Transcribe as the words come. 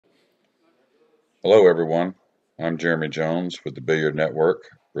Hello everyone, I'm Jeremy Jones with the Billiard Network,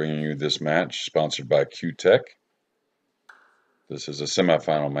 bringing you this match sponsored by Q-Tech. This is a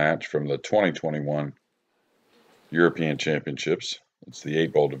semifinal match from the 2021 European Championships. It's the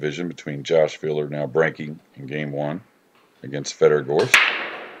 8-ball division between Josh Fedor, now breaking in Game 1, against Fedor Gorst.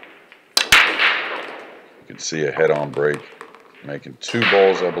 You can see a head-on break, making 2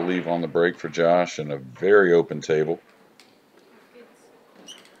 balls, I believe, on the break for Josh, and a very open table.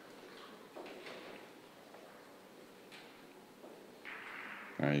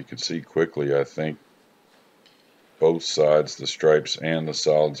 Now you can see quickly, I think, both sides, the stripes and the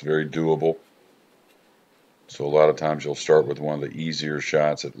solids, very doable. So a lot of times you'll start with one of the easier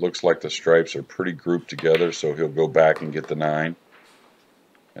shots. It looks like the stripes are pretty grouped together, so he'll go back and get the 9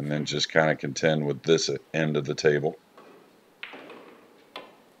 and then just kind of contend with this end of the table.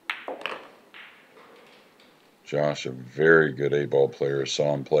 Josh, a very good 8-ball player,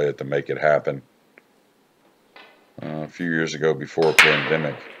 saw him play it to make it happen a few years ago before a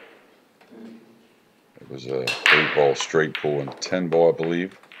pandemic. It was a 8-ball straight pool and 10-ball, I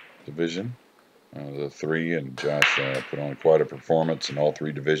believe, division. The 3, and Josh put on quite a performance in all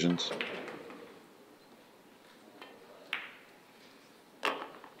 3 divisions.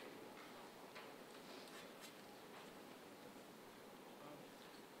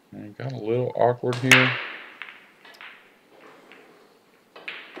 And it got a little awkward here.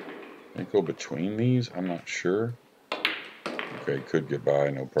 I go between these, I'm not sure. Okay, could get by,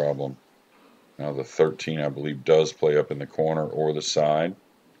 no problem. Now the 13, I believe, does play up in the corner or the side.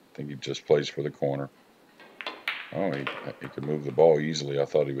 I think he just plays for the corner. Oh, he could move the ball easily. I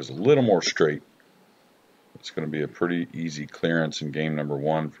thought he was a little more straight. It's going to be a pretty easy clearance in game number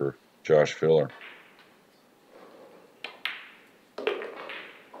 1 for Josh Fedor.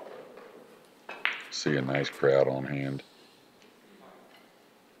 See a nice crowd on hand.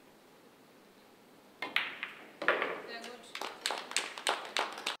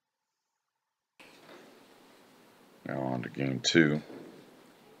 Now on to game 2.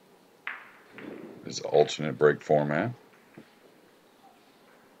 This is alternate break format.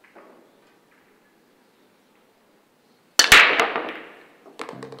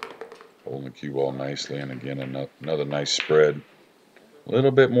 Holding the cue ball nicely, and again another nice spread. A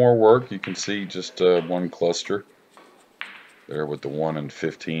little bit more work. You can see just one cluster there with the 1 and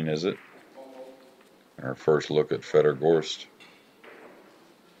 15, is it? Our first look at Fedor Gorst.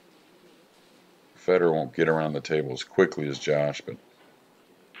 Fedor won't get around the table as quickly as Josh, but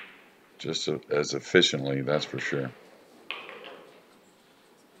just as efficiently, that's for sure.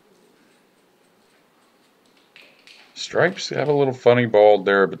 Stripes have a little funny ball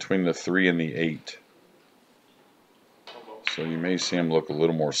there between the 3 and the 8. So you may see him look a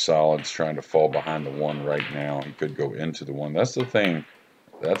little more solid, trying to fall behind the 1 right now. He could go into the 1. That's the thing.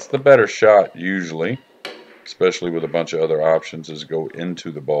 That's the better shot usually, especially with a bunch of other options, is go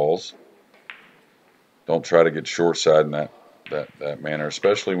into the balls. Don't try to get short side in that manner,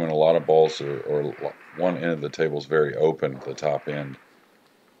 especially when a lot of balls or one end of the table is very open at the top end.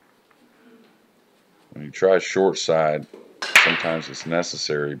 When you try short side, sometimes it's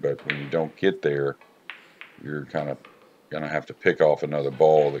necessary, but when you don't get there, you're kind of going to have to pick off another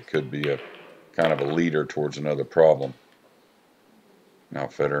ball that could be a kind of a leader towards another problem. Now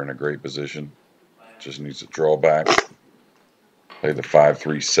Fedor in a great position. Just needs to draw back. Play the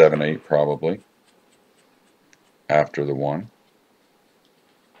 5-3, 7-8 probably after the 1.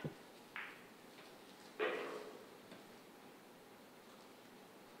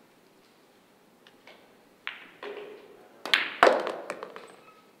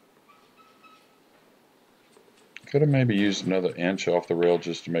 Could have maybe used another inch off the rail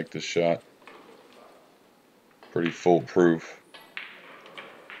just to make this shot pretty foolproof.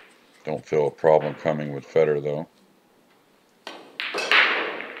 Don't feel a problem coming with Fedor though.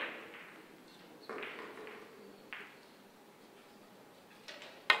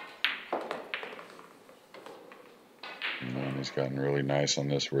 And he's gotten really nice on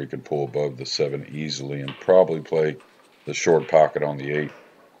this where he can pull above the 7 easily and probably play the short pocket on the 8.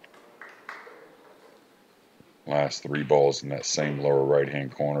 Last 3 balls in that same lower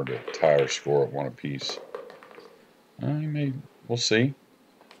right-hand corner to tie or score at 1 apiece. We'll see.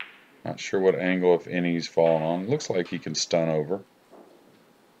 Not sure what angle, if any, he's falling on. Looks like he can stun over.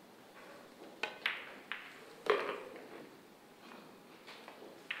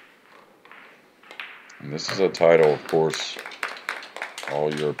 And this is a title, of course,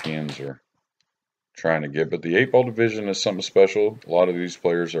 all Europeans are trying to get. But the 8-ball division is something special. A lot of these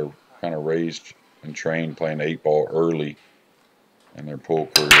players are kind of raised and trained playing 8-ball early in their pool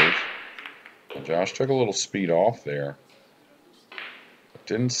careers. And Josh took a little speed off there.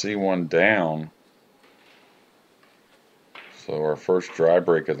 Didn't see one down. So our first dry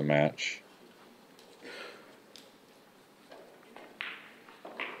break of the match.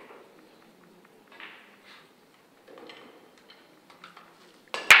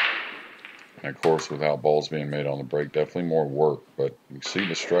 And of course, without balls being made on the break, definitely more work. But you can see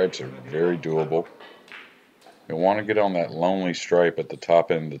the stripes are very doable. You'll want to get on that lonely stripe at the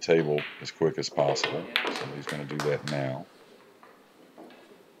top end of the table as quick as possible. So he's going to do that now.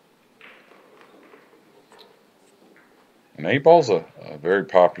 And 8-ball's a very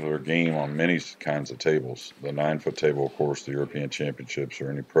popular game on many kinds of tables. The 9-foot table, of course, the European Championships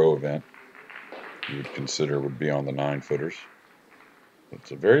or any pro event you would consider would be on the 9-footers.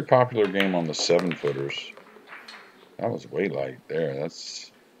 It's a very popular game on the 7-footers. That was way light there.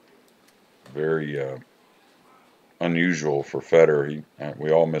 That's very unusual for Fedor.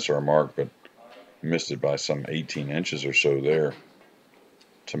 We all miss our mark, but missed it by some 18 inches or so there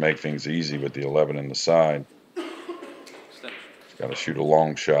to make things easy with the 11 in the side. He's got to shoot a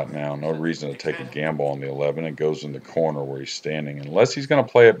long shot now. No reason to take a gamble on the 11. It goes in the corner where he's standing, unless he's going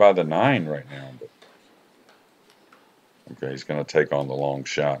to play it by the 9 right now. But okay, he's going to take on the long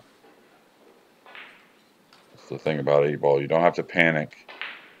shot. That's the thing about 8-ball. You don't have to panic,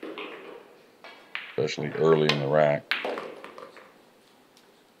 especially early in the rack.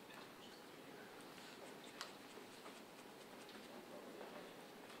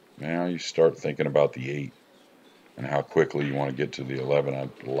 Now you start thinking about the 8 and how quickly you want to get to the 11.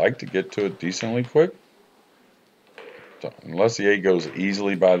 I'd like to get to it decently quick. Unless the 8 goes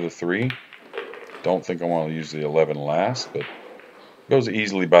easily by the 3, don't think I want to use the 11 last, but if it goes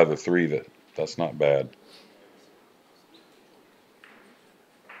easily by the 3, that's not bad.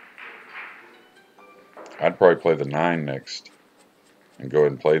 I'd probably play the 9 next and go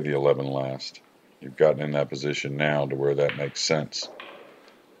ahead and play the 11 last. You've gotten in that position now to where that makes sense,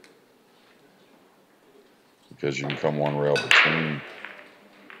 because you can come one rail between.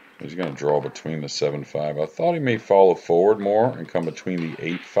 He's going to draw between the 7-5. I thought he may follow forward more and come between the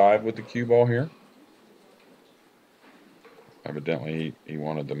 8-5 with the cue ball here. Evidently, he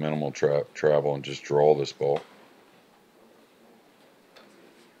wanted the minimal travel and just draw this ball.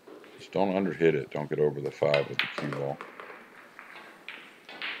 Just don't underhit it. Don't get over the 5 with the cue ball.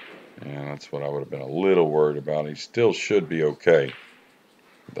 And that's what I would have been a little worried about. He still should be okay.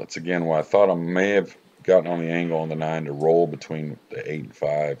 That's again why I thought I may have gotten on the angle on the 9 to roll between the 8 and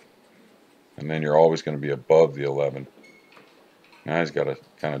 5. And then you're always going to be above the 11. Now he's got to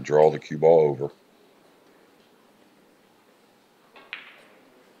kind of draw the cue ball over.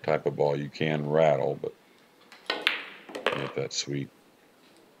 Type of ball you can rattle, but ain't that sweet.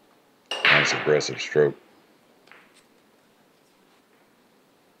 Nice aggressive stroke.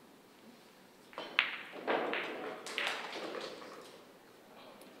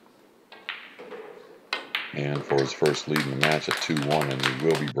 And for his first lead in the match at 2-1, and he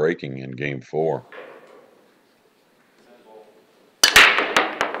will be breaking in game 4.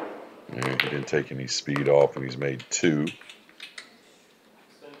 And he didn't take any speed off, and he's made 2.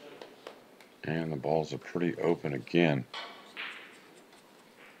 And the balls are pretty open again.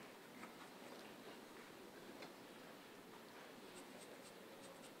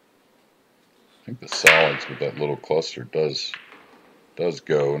 I think the solids with that little cluster does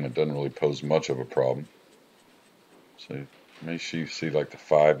go, and it doesn't really pose much of a problem. So you may see like the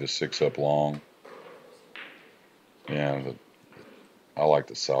 5 to 6 up long. Yeah, I like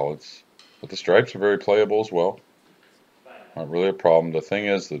the solids. But the stripes are very playable as well. Not really a problem. The thing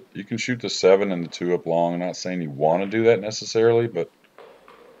is that you can shoot the 7 and the 2 up long. I'm not saying you want to do that necessarily, but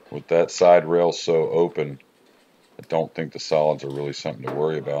with that side rail so open, I don't think the solids are really something to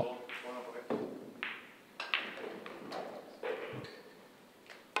worry about.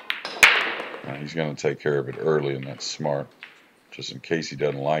 Now he's going to take care of it early, and that's smart. Just in case he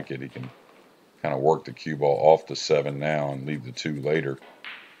doesn't like it, he can kind of work the cue ball off the 7 now and leave the 2 later.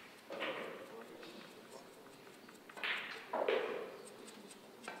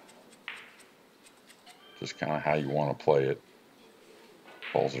 Just kind of how you want to play it.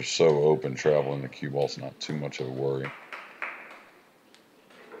 Balls are so open, traveling the cue ball's not too much of a worry.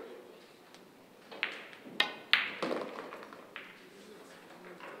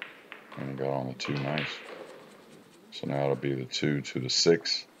 And he got on the 2 nice. So now it'll be the 2 to the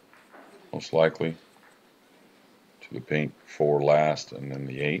 6, most likely. To the pink 4 last, and then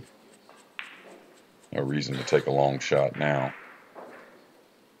the 8. No reason to take a long shot now.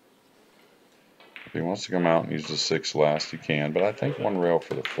 If he wants to come out and use the 6 last, he can, but I think one rail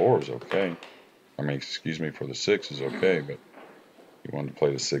for the 4 is okay. I mean, excuse me, for the 6 is okay, but he wanted to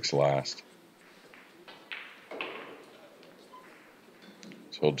play the 6 last.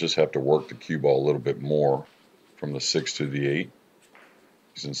 So he'll just have to work the cue ball a little bit more from the 6 to the 8.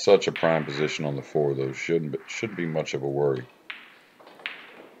 He's in such a prime position on the 4, though shouldn't be much of a worry.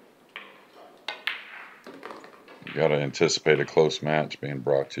 You got to anticipate a close match being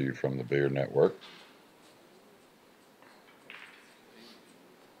brought to you from the Billiard Network.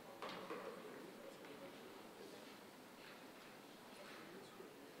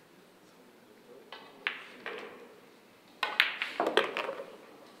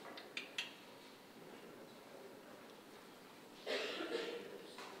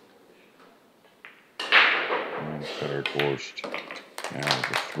 And Fedor Gorst now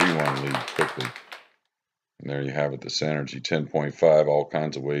with a 3-1 lead quickly. And there you have it, the Synergy 10.5, all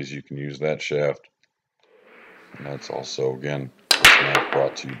kinds of ways you can use that shaft. And that's also, again, this match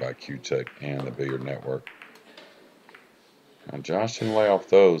brought to you by Q-Tech and the Billiard Network. Now, Josh didn't lay off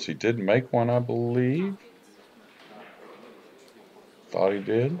those. He did make one, I believe. Thought he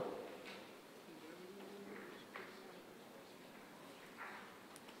did.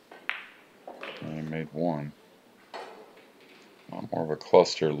 And he made one. Not more of a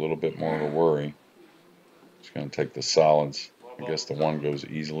cluster, a little bit more of a worry. Just going to take the solids. I guess the 1 goes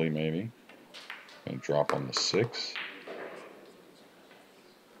easily, maybe. Going to drop on the 6.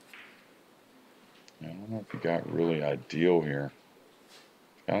 I don't know if he got really ideal here.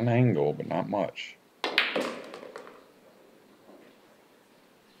 Got an angle, but not much.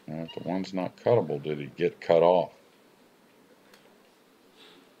 And if the 1's not cuttable, did he get cut off?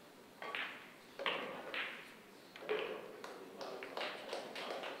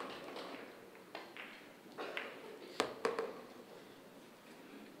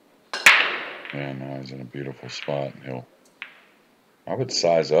 And now he's in a beautiful spot. I would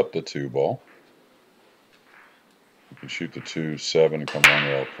size up the 2 ball. You can shoot the 2, 7, and come 1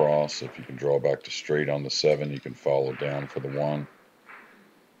 rail across. If you can draw back to straight on the 7, you can follow down for the 1.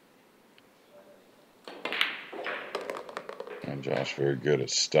 And Josh very good at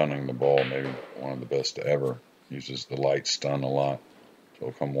stunning the ball, maybe one of the best ever. Uses the light stun a lot. So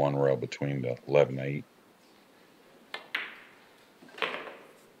it'll come 1 rail between the 11 and 8.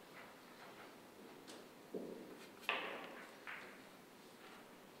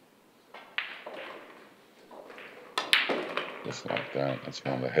 Just like that. That's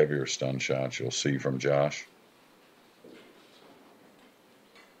one of the heavier stun shots you'll see from Josh.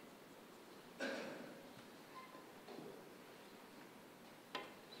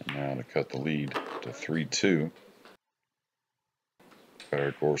 And now to cut the lead to 3-2.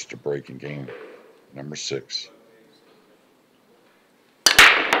 Fedor Gorst to break in game number 6.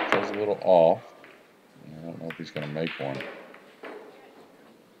 Feels a little off. I don't know if he's going to make one.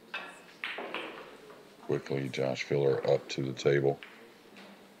 Quickly, Josh Filler up to the table.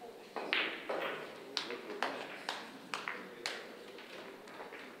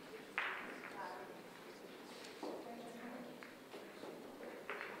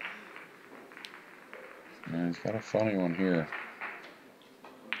 And he's got a funny one here.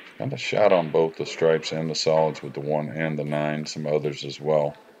 He's got a shot on both the stripes and the solids with the 1 and the 9, some others as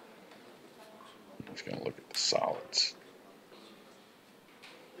well. He's going to look at the solids.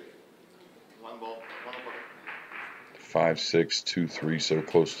 5, 6, 2, 3, so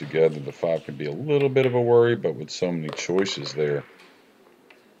close together. The 5 can be a little bit of a worry, but with so many choices there,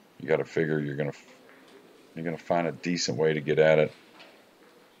 you got to figure you're gonna find a decent way to get at it.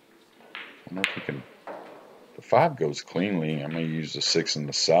 I don't know if you can. The 5 goes cleanly. I'm gonna use the 6 in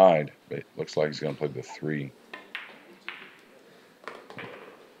the side, but it looks like he's gonna play the 3.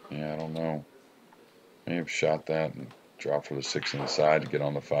 Yeah, I don't know. May have shot that and dropped for the 6 in the side to get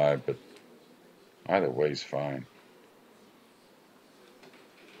on the 5, but either way is fine.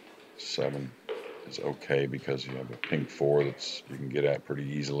 7 is okay because you have a pink 4 that's you can get at pretty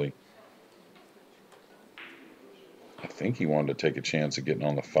easily. I think he wanted to take a chance of getting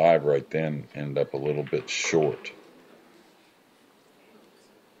on the 5 right then, end up a little bit short.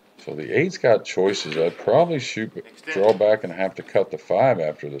 So the 8's got choices. I'd probably draw back and have to cut the 5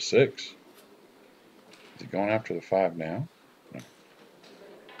 after the 6. Is he going after the 5 now? No.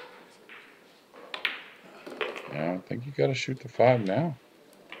 Yeah, I think you got to shoot the 5 now.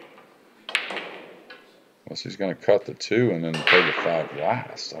 Unless he's going to cut the 2 and then play the 5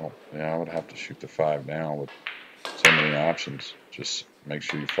 last. I would have to shoot the 5 now with so many options. Just make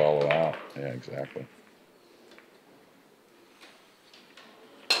sure you follow out. Yeah, exactly.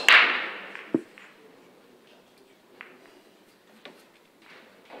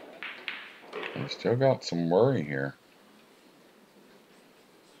 He's still got some worry here.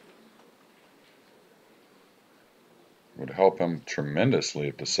 Would help him tremendously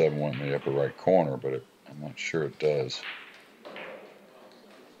if the 7 went in the upper right corner, but I'm not sure it does.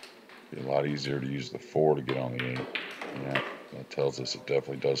 Be a lot easier to use the 4 to get on the 8. Yeah, that tells us it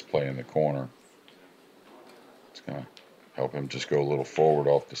definitely does play in the corner. It's going to help him just go a little forward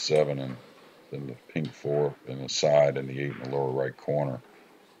off the 7 and then the pink 4 in the side and the 8 in the lower right corner.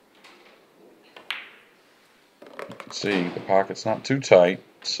 You can see the pocket's not too tight,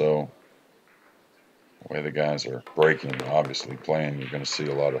 so the way the guys are breaking, obviously playing, you're going to see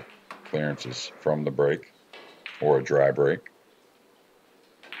a lot of clearances from the break or a dry break.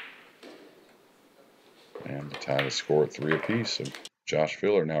 And to tie the score at 3 apiece. So Josh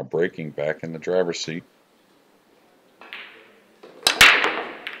Filler now breaking back in the driver's seat.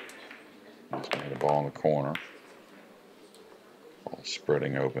 He's going to hit a ball in the corner. Ball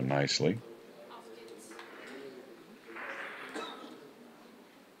spreading open nicely.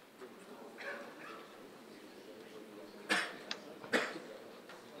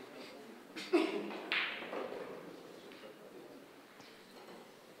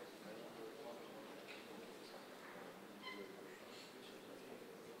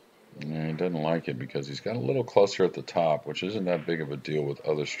 And he doesn't like it because he's got a little cluster at the top, which isn't that big of a deal with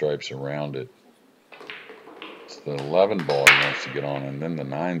other stripes around it. It's the 11 ball he wants to get on, and then the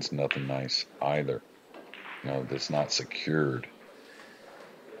 9's nothing nice either. No, that's not secured.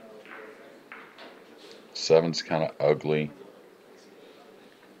 7's kind of ugly.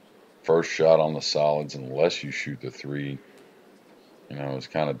 First shot on the solids, unless you shoot the 3, you know, it's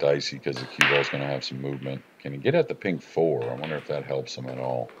kind of dicey because the cue ball's going to have some movement. Can he get at the pink 4? I wonder if that helps him at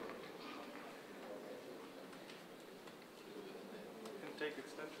all.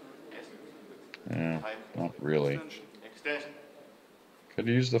 Yeah, not really. Could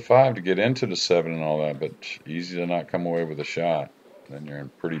use the 5 to get into the 7 and all that, but easy to not come away with a shot. Then you're in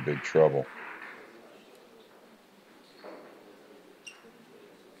pretty big trouble.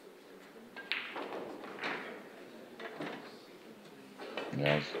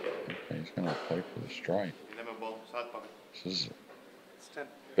 Yeah, he's going to play for the strike. This is a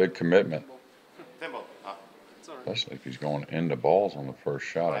big commitment. Especially if he's going into balls on the first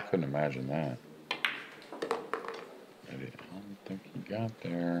shot. I couldn't imagine that. I don't think he got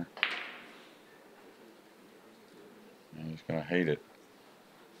there. And he's going to hate it.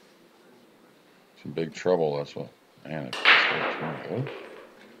 It's in big trouble. That's what. Man, it's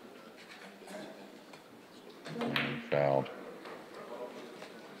and he fouled.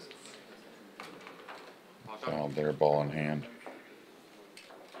 Fouled there, ball in hand.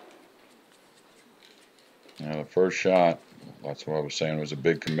 Now the first shot, that's what I was saying, was a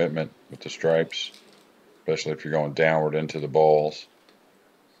big commitment with the stripes, especially if you're going downward into the balls.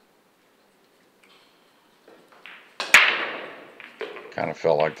 Kind of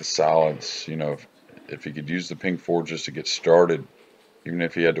felt like the solids, you know, if he could use the pink 4 just to get started, even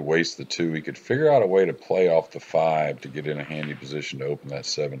if he had to waste the 2, he could figure out a way to play off the 5 to get in a handy position to open that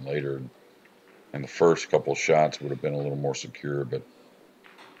 7 later. And the first couple shots would have been a little more secure, but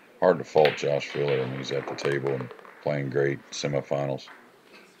hard to fault Josh Filler. I mean, he's at the table and playing great semifinals.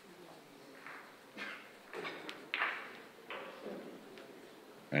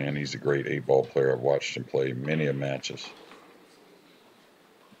 And he's a great 8-ball player. I've watched him play many of matches.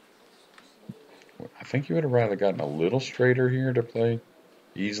 I think he would have rather gotten a little straighter here to play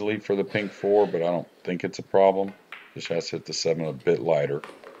easily for the pink 4, but I don't think it's a problem. Just has to hit the 7 a bit lighter.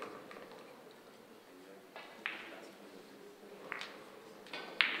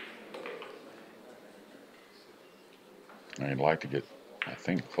 I'd like to get, I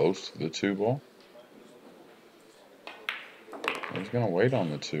think, close to the 2 ball. He's going to wait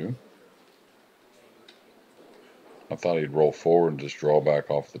on the 2. I thought he'd roll forward and just draw back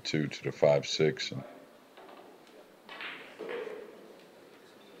off the 2 to the 5-6. And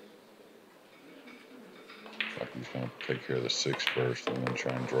looks like he's going to take care of the 6 first and then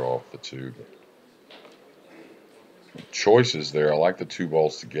try and draw off the 2. Choices there. I like the 2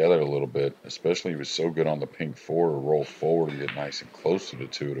 balls together a little bit, especially he was so good on the pink 4 to roll forward and get nice and close to the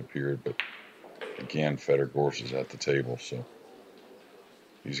 2, it appeared. But again, Fedor Gorst is at the table, so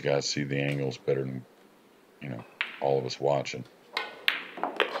these guys see the angles better than, you know, all of us watching.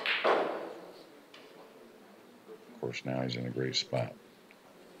 Of course, now he's in a great spot.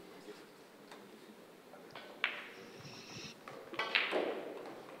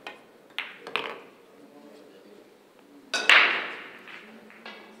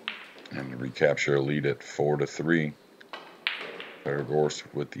 And to recapture a lead at 4-3. Fedor Gorst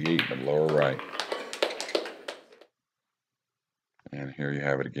with the 8 in the lower right. And here you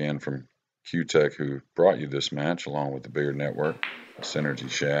have it again from Q-Tech, who brought you this match along with the Billiard Network, the Synergy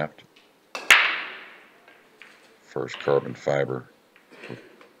Shaft. First carbon fiber with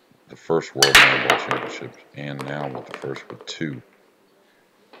the first World Volleyball Championships, and now with the first with 2.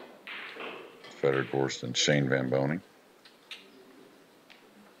 Fedor Gorst and Shane Van Boning.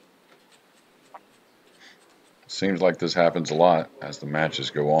 Seems like this happens a lot as the matches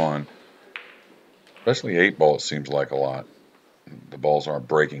go on. Especially 8-ball, it seems like a lot. The balls aren't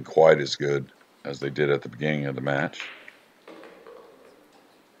breaking quite as good as they did at the beginning of the match.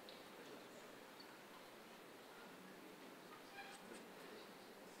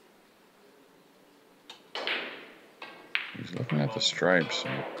 He's looking at the stripes.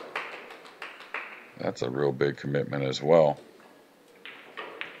 And that's a real big commitment as well.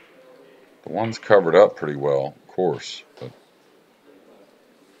 The one's covered up pretty well, of course, but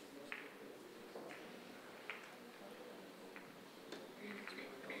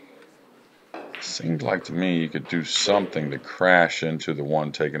it seemed like to me you could do something to crash into the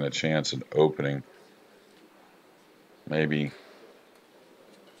one taking a chance at opening. Maybe,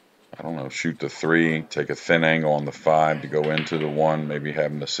 I don't know, shoot the 3, take a thin angle on the 5 to go into the 1, maybe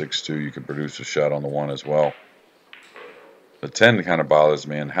having the 6-2, you could produce a shot on the 1 as well. The 10 kind of bothers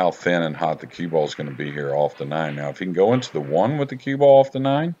me, and how thin and hot the cue ball is going to be here off the 9. Now, if he can go into the 1 with the cue ball off the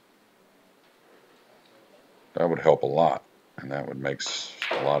 9, that would help a lot, and that would make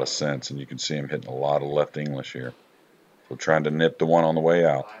a lot of sense, and you can see him hitting a lot of left English here. So trying to nip the 1 on the way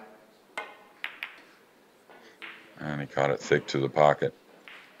out. And he caught it thick to the pocket.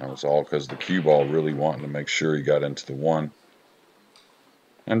 That was all because the cue ball really wanting to make sure he got into the 1.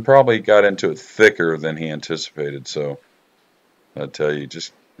 And probably got into it thicker than he anticipated, so I tell you,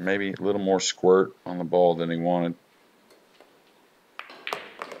 just maybe a little more squirt on the ball than he wanted.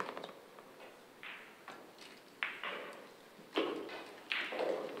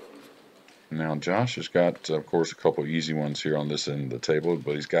 Now Josh has got, of course, a couple easy ones here on this end of the table,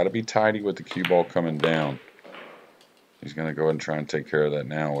 but he's got to be tidy with the cue ball coming down. He's going to go ahead and try and take care of that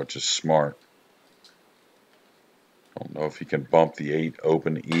now, which is smart. Don't know if he can bump the 8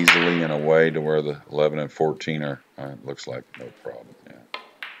 open easily in a way to where the 11 and 14 are, looks like no problem, yeah.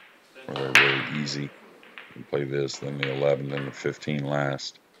 Where they're really easy. You can play this, then the 11, then the 15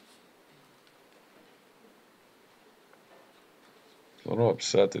 last. A little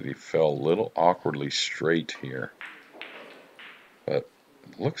upset that he fell a little awkwardly straight here. But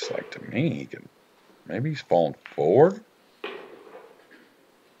it looks like to me he can, maybe he's falling forward.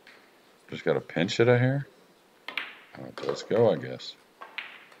 Just got to pinch it here. Let's go, I guess.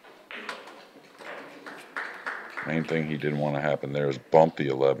 Main thing he didn't want to happen there is bump the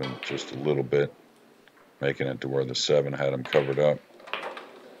 11 just a little bit, making it to where the 7 had him covered up.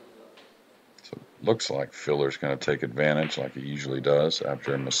 So it looks like Filler's going to take advantage like he usually does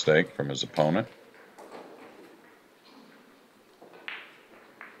after a mistake from his opponent.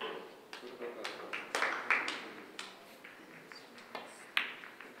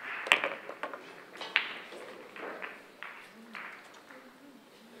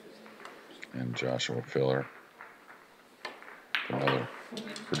 And Joshua Filler, another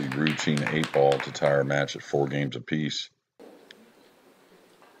pretty routine 8-ball to tie our match at 4 games apiece.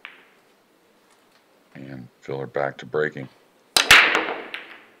 And Filler back to breaking.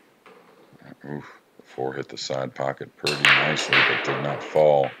 Oof, the 4 hit the side pocket pretty nicely, but did not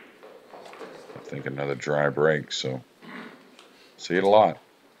fall. I think another dry break, so see it a lot.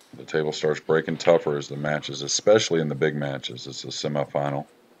 The table starts breaking tougher as the matches, especially in the big matches. It's a semifinal.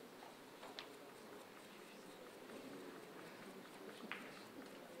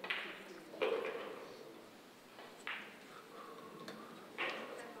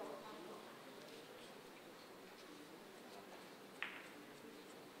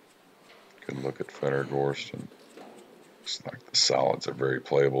 Good look at Fedor Gorst, and looks like the solids are very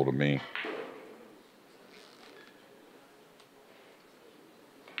playable to me.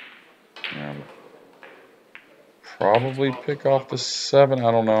 And probably pick off the 7.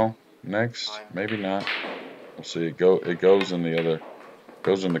 I don't know. Next, maybe not. We'll see. It goes in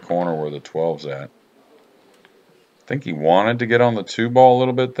the corner where the 12's at. I think he wanted to get on the 2 ball a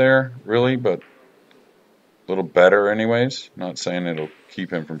little bit there, really, but a little better anyways. Not saying it'll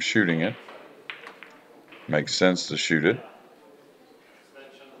keep him from shooting it. Makes sense to shoot it.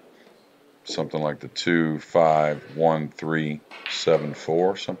 Something like the 2, 5, 1, 3, 7,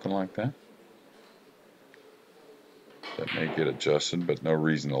 4, something like that. That may get adjusted, but no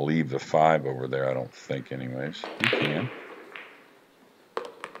reason to leave the 5 over there, I don't think anyways. You can.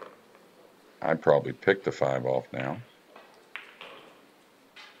 I'd probably pick the 5 off now.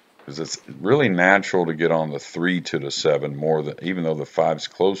 Because it's really natural to get on the 3 to the 7 more than, even though the 5's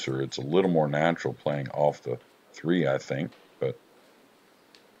closer, it's a little more natural playing off the 3, I think. But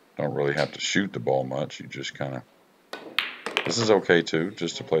don't really have to shoot the ball much. You just kind of, this is okay too,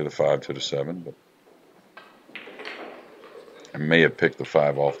 just to play the 5 to the 7. But I may have picked the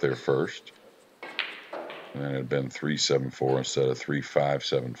 5 off there first. And then it had been 3-7-4 instead of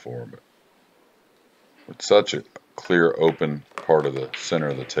 3-5-7-4. But with such a clear open part of the center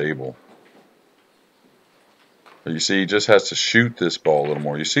of the table. But you see, he just has to shoot this ball a little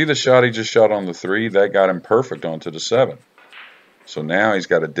more. You see the shot he just shot on the 3? That got him perfect onto the 7. So now he's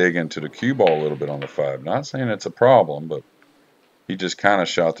got to dig into the cue ball a little bit on the 5. Not saying it's a problem, but he just kind of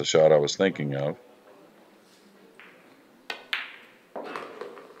shot the shot I was thinking of.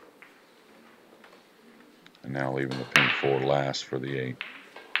 And now leaving the pink 4 last for the 8.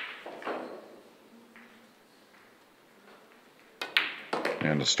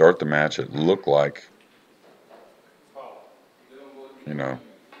 And to start the match, it looked like, you know,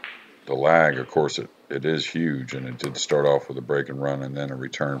 the lag, of course, it is huge, and it did start off with a break and run and then a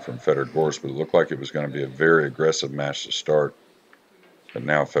return from Fedor Gorst, but it looked like it was going to be a very aggressive match to start. But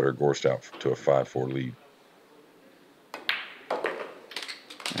now Fedor Gorst out to a 5-4 lead.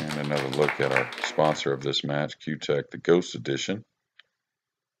 And another look at our sponsor of this match, Q-Tech, the Ghost Edition.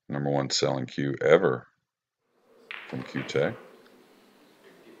 #1 selling cue ever from Q-Tech.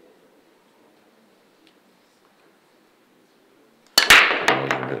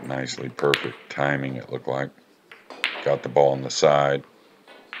 Hit nicely, perfect timing it looked like. Got the ball on the side.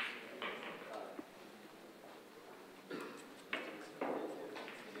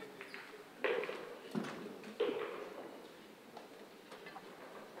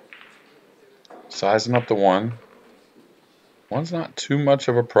 Sizing up the 1. 1's not too much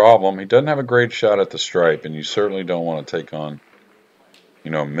of a problem. He doesn't have a great shot at the stripe, and you certainly don't want to take on,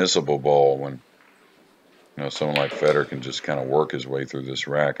 you know, a missable ball when, you know, someone like Fedor can just kind of work his way through this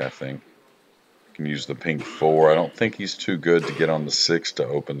rack, I think. Can use the pink 4. I don't think he's too good to get on the 6 to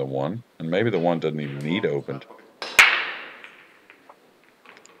open the 1. And maybe the 1 doesn't even need opened.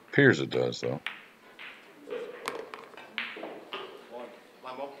 Appears it does, though.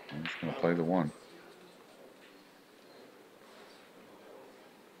 I'm just going to play the 1.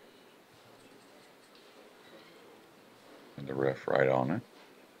 And the ref right on it.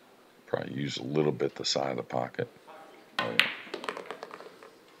 Probably use a little bit the side of the pocket. Oh, yeah.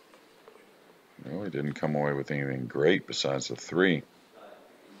 No, he didn't come away with anything great besides the 3.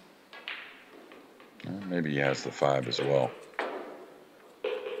 Maybe he has the 5 as well.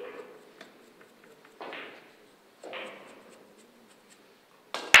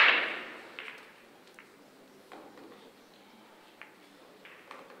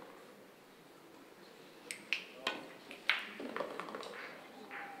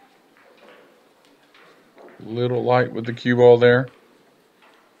 Little light with the cue ball there.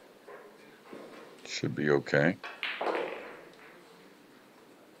 Should be okay.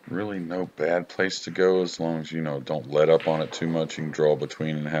 Really no bad place to go as long as, you know, don't let up on it too much. You can draw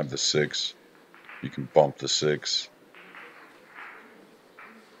between and have the 6. You can bump the 6.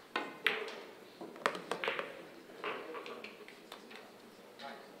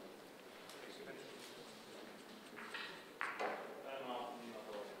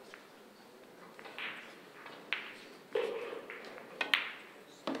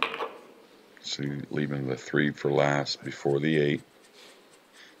 See, leaving the 3 for last before the 8.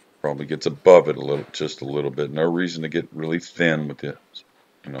 Probably gets above it a little, just a little bit. No reason to get really thin with the,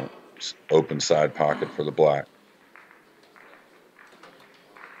 you know, open side pocket for the black.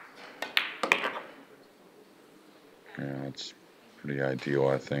 Yeah, that's pretty ideal,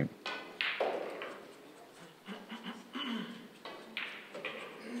 I think.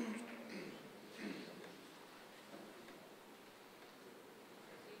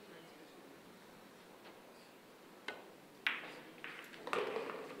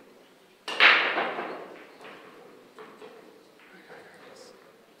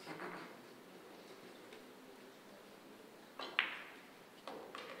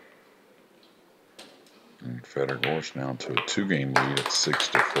 And Fedor Gorst now to a 2-game lead at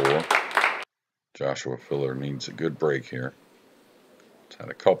 6-4. Joshua Filler needs a good break here. He's had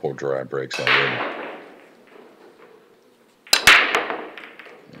a couple dry breaks already.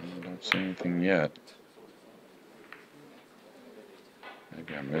 Don't see anything yet.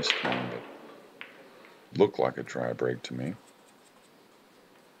 Maybe I missed one, but looked like a dry break to me.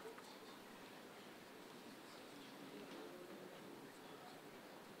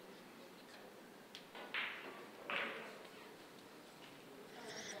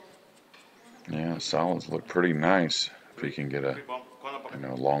 Yeah, solids look pretty nice if he can get a, you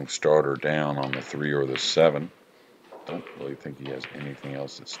know, long starter down on the 3 or the 7. Don't really think he has anything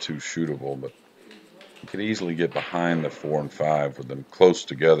else that's too shootable, but he could easily get behind the 4 and 5 with them close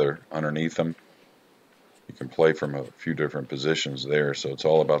together underneath them. You can play from a few different positions there, so it's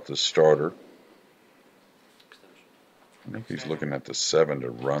all about the starter. I think he's looking at the 7 to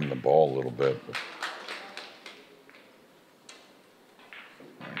run the ball a little bit, but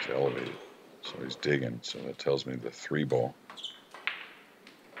elevated. So he's digging, so that tells me the 3 ball.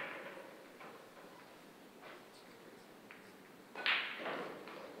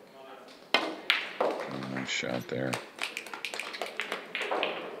 Nice shot there.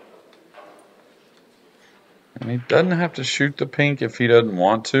 And he doesn't have to shoot the pink if he doesn't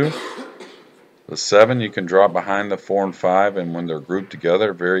want to. The 7 you can drop behind the 4 and 5, and when they're grouped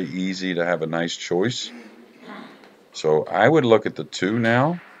together, very easy to have a nice choice. So I would look at the 2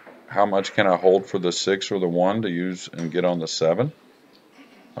 now. How much can I hold for the 6 or the 1 to use and get on the 7?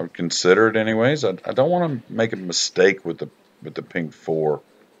 I would consider it anyways. I don't want to make a mistake with the pink 4.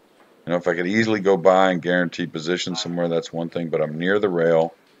 You know, if I could easily go by and guarantee position somewhere, that's one thing, but I'm near the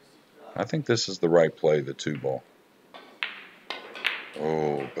rail. I think this is the right play, the 2 ball.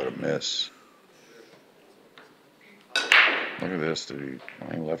 Oh, but a miss. Look at this, dude.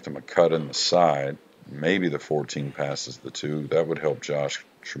 I left him a cut in the side. Maybe the 14 passes the 2. That would help Josh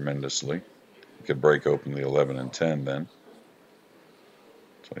tremendously. He could break open the 11 and 10 then.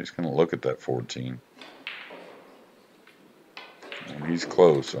 So he's going to look at that 14. And he's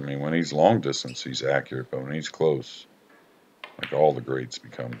close. I mean, when he's long distance, he's accurate. But when he's close, like all the greats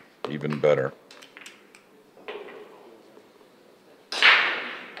become even better.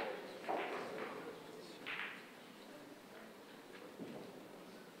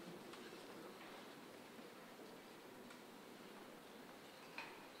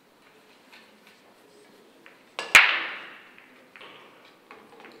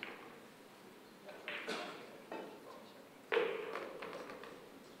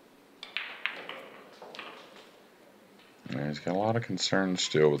 Yeah, he's got a lot of concerns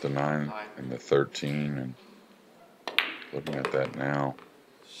still with the 9 and the 13, and looking at that now,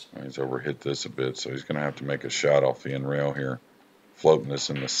 he's overhit this a bit, so he's going to have to make a shot off the end rail here, floating this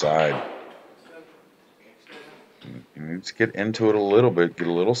in the side. He needs to get into it a little bit, get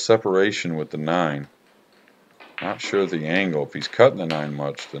a little separation with the 9. Not sure the angle. If he's cutting the 9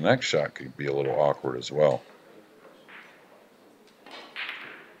 much, the next shot could be a little awkward as well.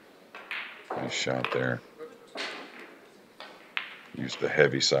 Nice shot there. Use the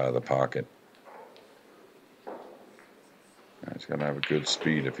heavy side of the pocket. Now he's going to have a good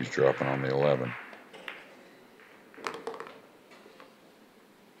speed if he's dropping on the 11.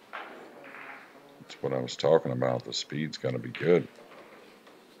 That's what I was talking about. The speed's going to be good.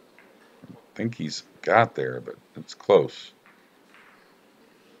 I think he's got there, but it's close.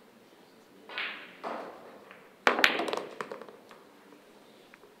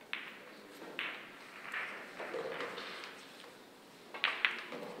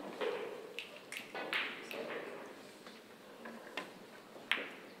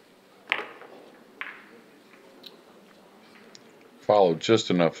 Follow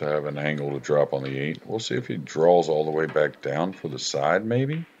just enough to have an angle to drop on the 8. We'll see if he draws all the way back down for the side,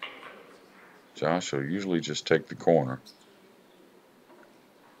 maybe. Josh will usually just take the corner.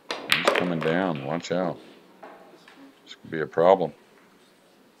 He's coming down. Watch out. This could be a problem.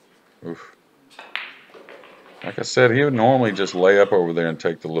 Oof. Like I said, he would normally just lay up over there and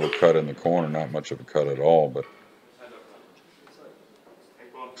take the little cut in the corner. Not much of a cut at all, but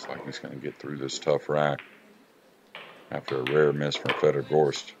looks like he's going to get through this tough rack after a rare miss from Fedor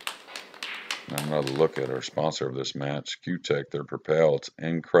Gorst. Now another look at our sponsor of this match, Q-Tech, their Propel. It's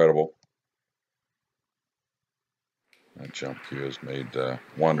incredible. That jump cue has made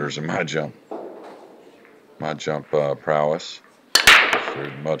wonders in my jump prowess.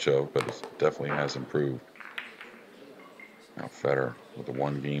 There's much of, but it definitely has improved. Now Fedor with a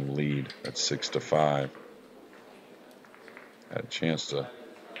 1-game lead at 6-5. Had a chance to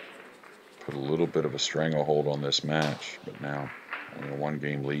put a little bit of a stranglehold on this match, but now only a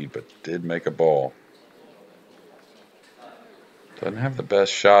 1-game lead, but did make a ball. Doesn't have the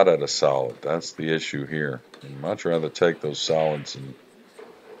best shot at a solid. That's the issue here. I'd much rather take those solids and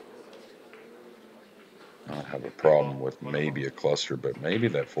not have a problem with maybe a cluster, but maybe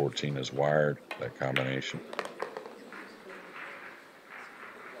that 14 is wired, that combination.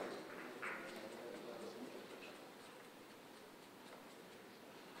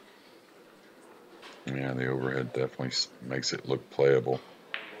 Yeah, the overhead definitely makes it look playable.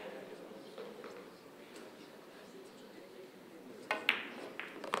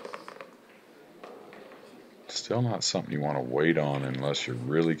 Still not something you want to wait on unless you're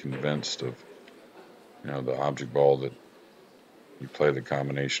really convinced of, you know, the object ball that you play the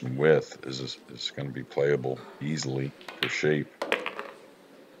combination with is going to be playable easily for shape.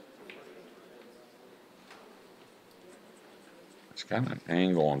 It's got an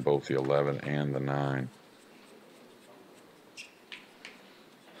angle on both the 11 and the 9.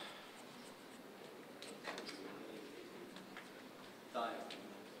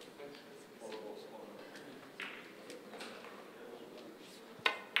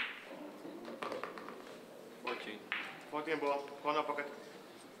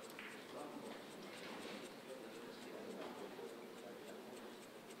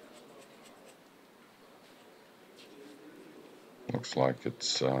 Looks like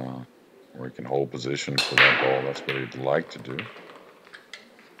it's where he can hold position for that ball. That's what he'd like to do.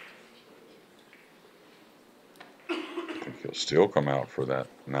 I think he'll still come out for that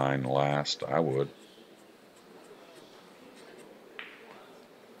 9 last. I would.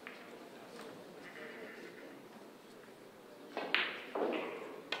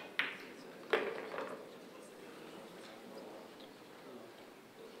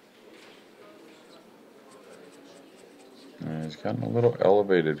 He's gotten a little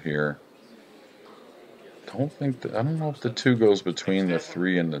elevated here. I don't know if the 2 goes between the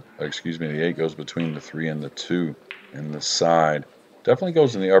 3 and the, excuse me, the 8 goes between the 3 and the 2 in the side. Definitely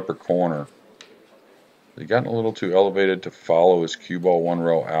goes in the upper corner. He gotten a little too elevated to follow his cue ball 1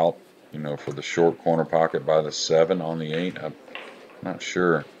 row out, you know, for the short corner pocket by the 7 on the 8. I'm not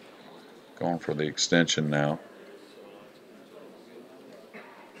sure. Going for the extension now.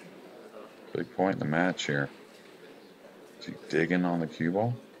 Big point in the match here. Is he digging on the cue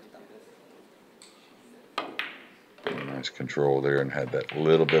ball? Nice control there and had that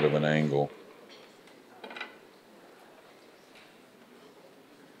little bit of an angle.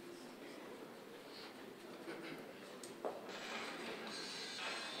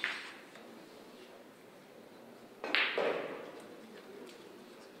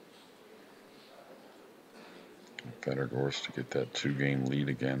 Fedor Gorst to get that 2-game lead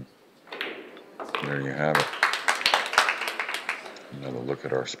again. There you have it. Another look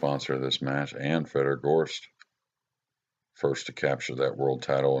at our sponsor of this match and Fedor Gorst. First to capture that world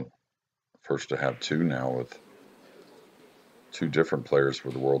title and first to have 2 now with 2 different players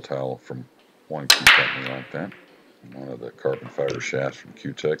with the world title from one key company like that. One of the carbon fiber shafts from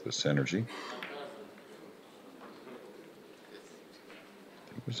Q-Tech, the Synergy.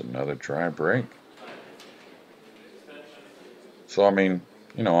 It was another dry break. So, I mean,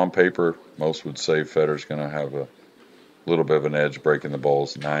 you know, on paper, most would say Fedor's going to have a little bit of an edge breaking the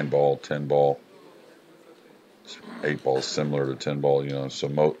balls, 9 ball, 10 ball. 8 ball is similar to 10 ball, you know,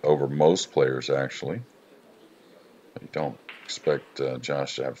 so over most players, actually. But you don't expect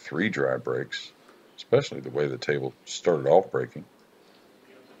Josh to have 3 dry breaks, especially the way the table started off breaking.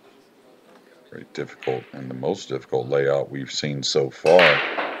 Very difficult, and the most difficult layout we've seen so far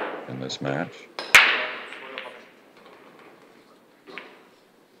in this match.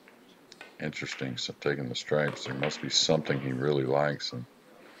 Interesting, so taking the stripes, there must be something he really likes. And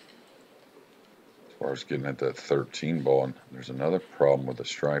as far as getting at that 13 ball, and there's another problem with the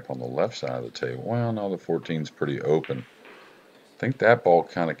stripe on the left side of the table. Well, no, the 14's pretty open. I think that ball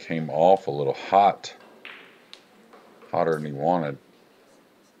kind of came off a little hot, hotter than he wanted.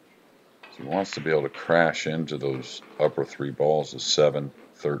 So he wants to be able to crash into those upper 3 balls, the 7,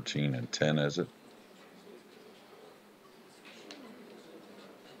 13, and 10, is it?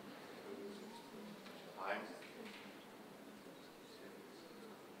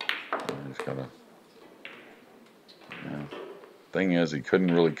 He's got a... Yeah. Thing is, he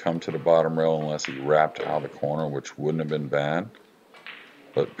couldn't really come to the bottom rail unless he wrapped out of the corner, which wouldn't have been bad.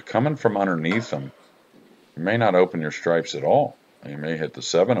 But coming from underneath him, you may not open your stripes at all. You may hit the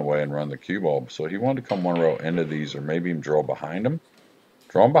 7 away and run the cue ball. So he wanted to come 1 row into these, or maybe even draw behind him.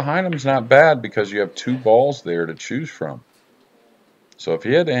 Drawing behind him is not bad because you have 2 balls there to choose from. So if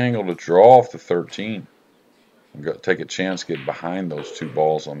he had the angle to draw off the 13 and take a chance to get behind those 2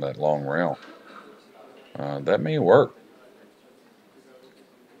 balls on that long rail, that may work.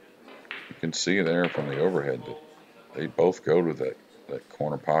 You can see there from the overhead that they both go to that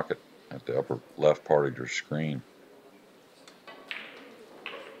corner pocket at the upper left part of your screen.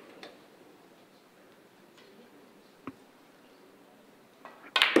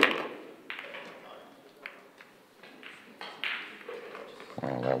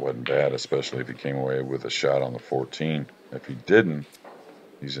 Well, that wasn't bad, especially if he came away with a shot on the 14. If he didn't,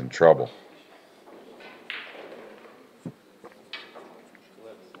 he's in trouble.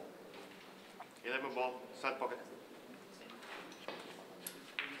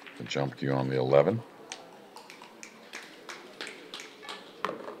 The jump cue on the 11.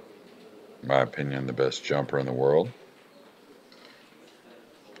 In my opinion, the best jumper in the world.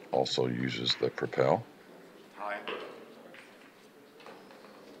 Also uses the propel.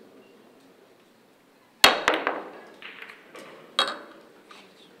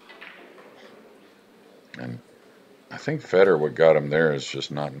 And I think Fedor, what got him there is just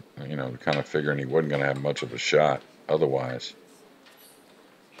not, you know, kind of figuring he wasn't going to have much of a shot otherwise.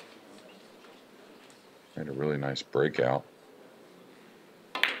 Made a really nice breakout.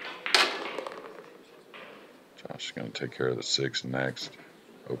 Josh is going to take care of the 6 next.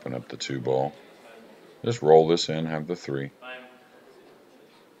 Open up the 2 ball. Just roll this in, have the 3.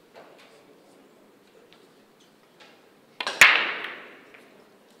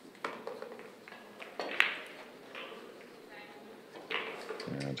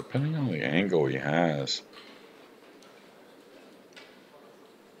 Yeah, depending on the angle he has,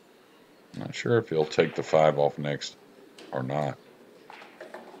 I'm not sure if he'll take the 5 off next or not.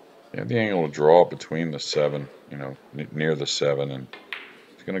 Yeah, the angle to draw between the 7, near the 7, and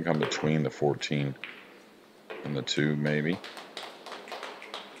it's going to come between the 14 and the 2, maybe.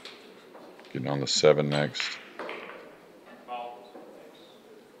 Getting on the 7 next. Well,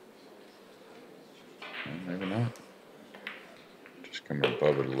 maybe not. Just coming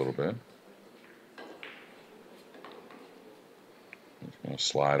above it a little bit. It's going to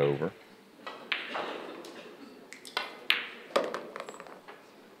slide over.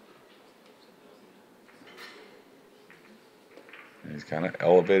 And he's kind of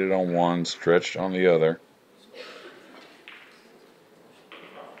elevated on one, stretched on the other.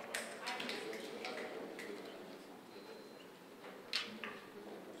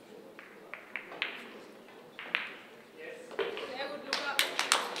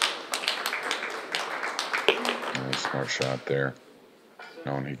 Smart shot there.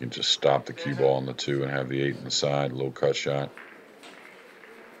 Knowing he can just stop the cue ball on the 2 and have the 8 in the side. Low cut shot.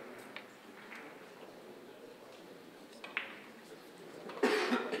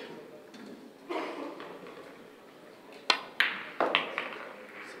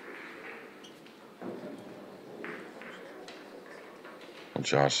 Well,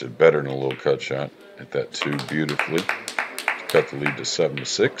 Josh did better than a low cut shot. Hit that 2 beautifully. Cut the lead to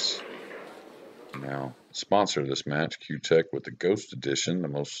 7-6. Now, sponsor of this match, Q-Tech with the Ghost Edition,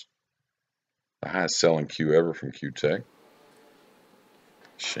 the highest selling cue ever from Q-Tech.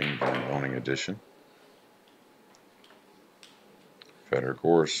 Shane Van owning edition. Fedor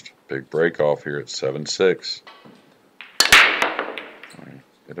Gorst, big break off here at 7-6.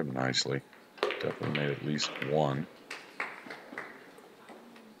 Hit him nicely. Definitely made at least 1.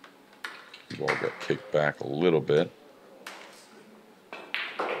 The ball got kicked back a little bit.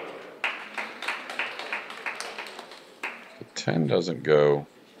 The 10 doesn't go.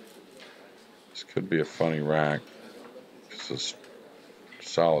 This could be a funny rack because the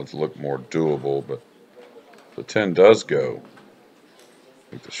solids look more doable, but the 10 does go. I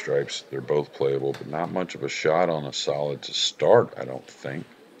think the stripes, they're both playable, but not much of a shot on a solid to start, I don't think.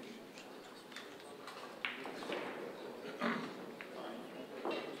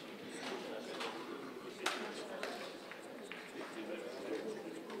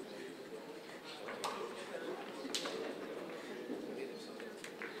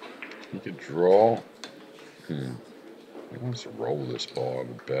 He could draw. He wants to roll this ball, I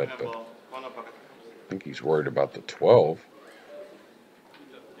would bet, but I think he's worried about the 12.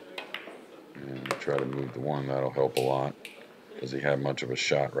 And try to move the 1, that'll help a lot. Does he have much of a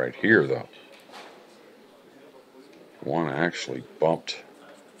shot right here, though? 1 actually bumped,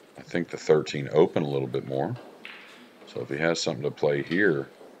 I think, the 13 open a little bit more. So if he has something to play here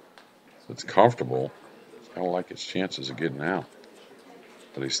that's comfortable, it's kind of like his chances of getting out.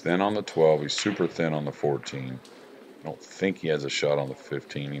 But he's thin on the 12. He's super thin on the 14. I don't think he has a shot on the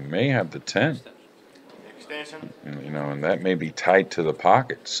 15. He may have the 10. And that may be tight to the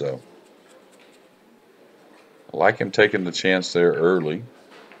pocket. So I like him taking the chance there early.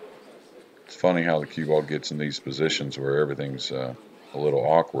 It's funny how the cue ball gets in these positions where everything's a little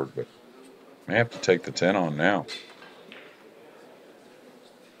awkward, but may have to take the 10 on now.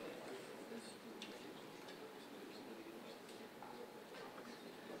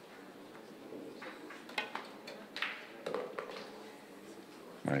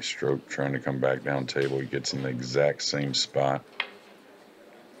 Nice stroke trying to come back down table. He gets in the exact same spot.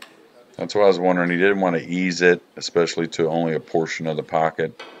 That's why I was wondering. He didn't want to ease it, especially to only a portion of the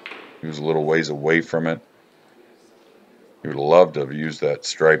pocket. He was a little ways away from it. He would love to have used that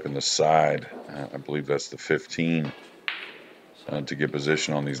stripe in the side. I believe that's the 15 to get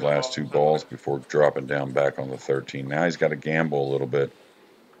position on these last 2 balls before dropping down back on the 13. Now he's got to gamble a little bit.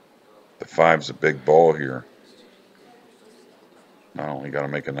 The 5's a big ball here. Not only got to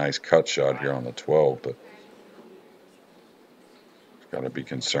make a nice cut shot here on the 12, but he's got to be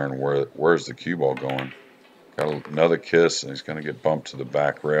concerned where's the cue ball going. Got another kiss, and he's going to get bumped to the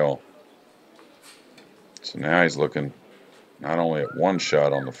back rail. So now he's looking not only at 1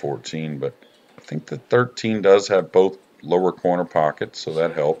 shot on the 14, but I think the 13 does have both lower corner pockets, so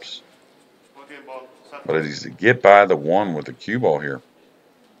that helps. But he's to get by the 1 with the cue ball here.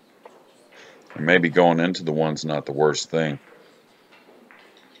 And maybe going into the 1's not the worst thing.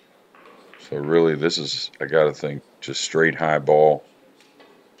 So really, this is, I got to think, just straight high ball.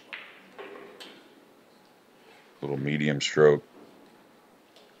 Little medium stroke.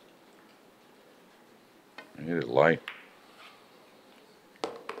 I hit it light.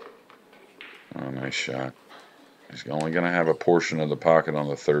 Oh, nice shot. He's only going to have a portion of the pocket on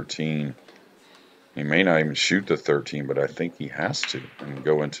the 13. He may not even shoot the 13, but I think he has to and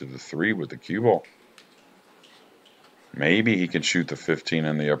go into the 3 with the cue ball. Maybe he can shoot the 15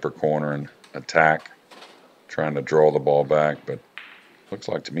 in the upper corner and attack, trying to draw the ball back, but looks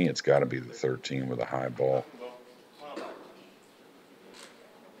like to me it's got to be the 13 with a high ball.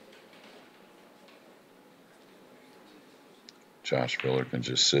 Josh Filler can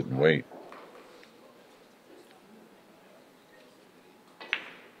just sit and wait.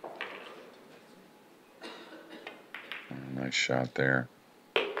 Nice shot there.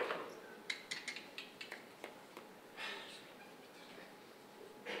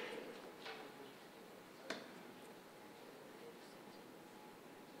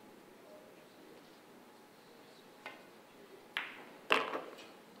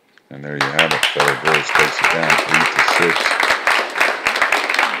 And there you have it. Fedor Gorst takes it down 8-6.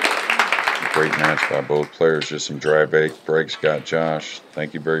 Great match by both players. Just some dry breaks got Josh.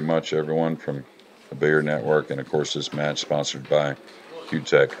 Thank you very much, everyone, from the Billiard Network. And, of course, this match sponsored by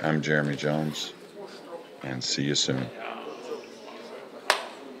Q-Tech. I'm Jeremy Jones, and see you soon.